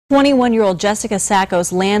21-year-old Jessica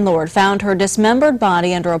Sacco's landlord found her dismembered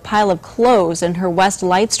body under a pile of clothes in her West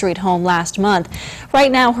Light Street home last month.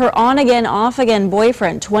 Right now, her on-again, off-again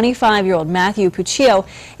boyfriend, 25-year-old Matthew Puccio,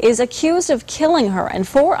 is accused of killing her, and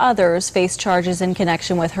 4 others face charges in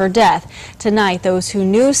connection with her death. Tonight, those who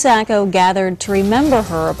knew Sacco gathered to remember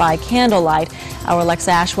her by candlelight. Our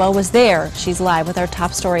Alexa Ashwell was there. She's live with our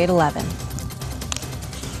top story at 11.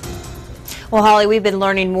 Well, Holly, we've been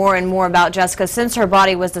learning more and more about Jessica since her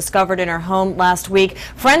body was discovered in her home last week.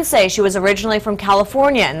 Friends say she was originally from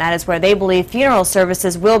California, and that is where they believe funeral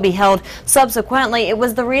services will be held. Subsequently, it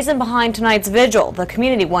was the reason behind tonight's vigil. The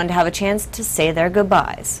community wanted to have a chance to say their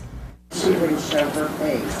goodbyes. She wouldn't show her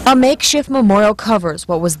face. A makeshift memorial covers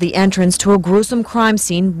what was the entrance to a gruesome crime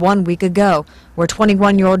scene 1 week ago, where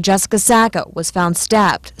 21-year-old Jessica Sacco was found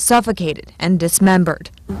stabbed, suffocated, and dismembered.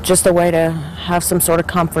 Just a way to have some sort of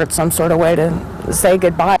comfort, some sort of way to say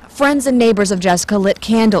goodbye. Friends and neighbors of Jessica lit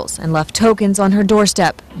candles and left tokens on her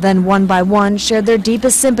doorstep. Then one by one shared their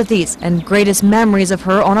deepest sympathies and greatest memories of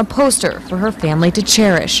her on a poster for her family to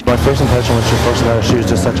cherish. My first impression when she first met her, she was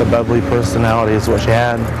just such a bubbly personality is what she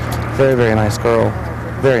had. Very, very nice girl.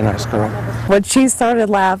 Very nice girl. When she started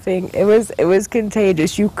laughing, it was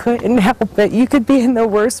contagious. You couldn't help it. You could be in the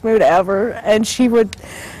worst mood ever, and she would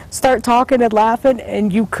start talking and laughing,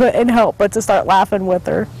 and you couldn't help but to start laughing with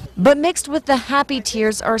her. But mixed with the happy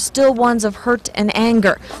tears are still ones of hurt and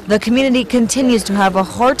anger. The community continues to have a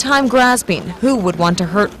hard time grasping who would want to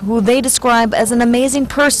hurt who they describe as an amazing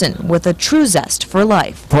person with a true zest for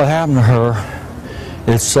life. What happened to her,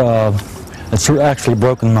 it's actually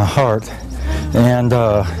broken my heart, and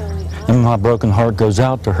my broken heart goes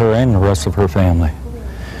out to her and the rest of her family.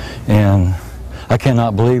 And I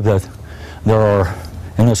cannot believe that there are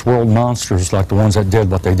in this world monsters like the ones that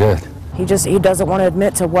did what they did. He doesn't want to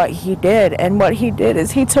admit to what he did, and what he did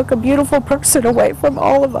is he took a beautiful person away from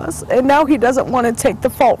all of us, and now he doesn't want to take the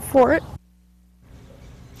fault for it.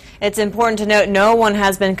 It's important to note no one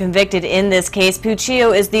has been convicted in this case.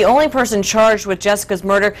 Puccio is the only person charged with Jessica's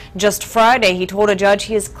murder. Just Friday, he told a judge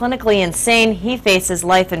he is clinically insane. He faces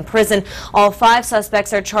life in prison. All 5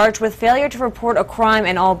 suspects are charged with failure to report a crime,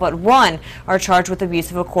 and all but 1 are charged with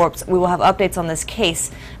abuse of a corpse. We will have updates on this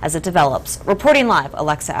case as it develops. Reporting live,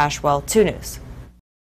 Alexa Ashwell, 2 News.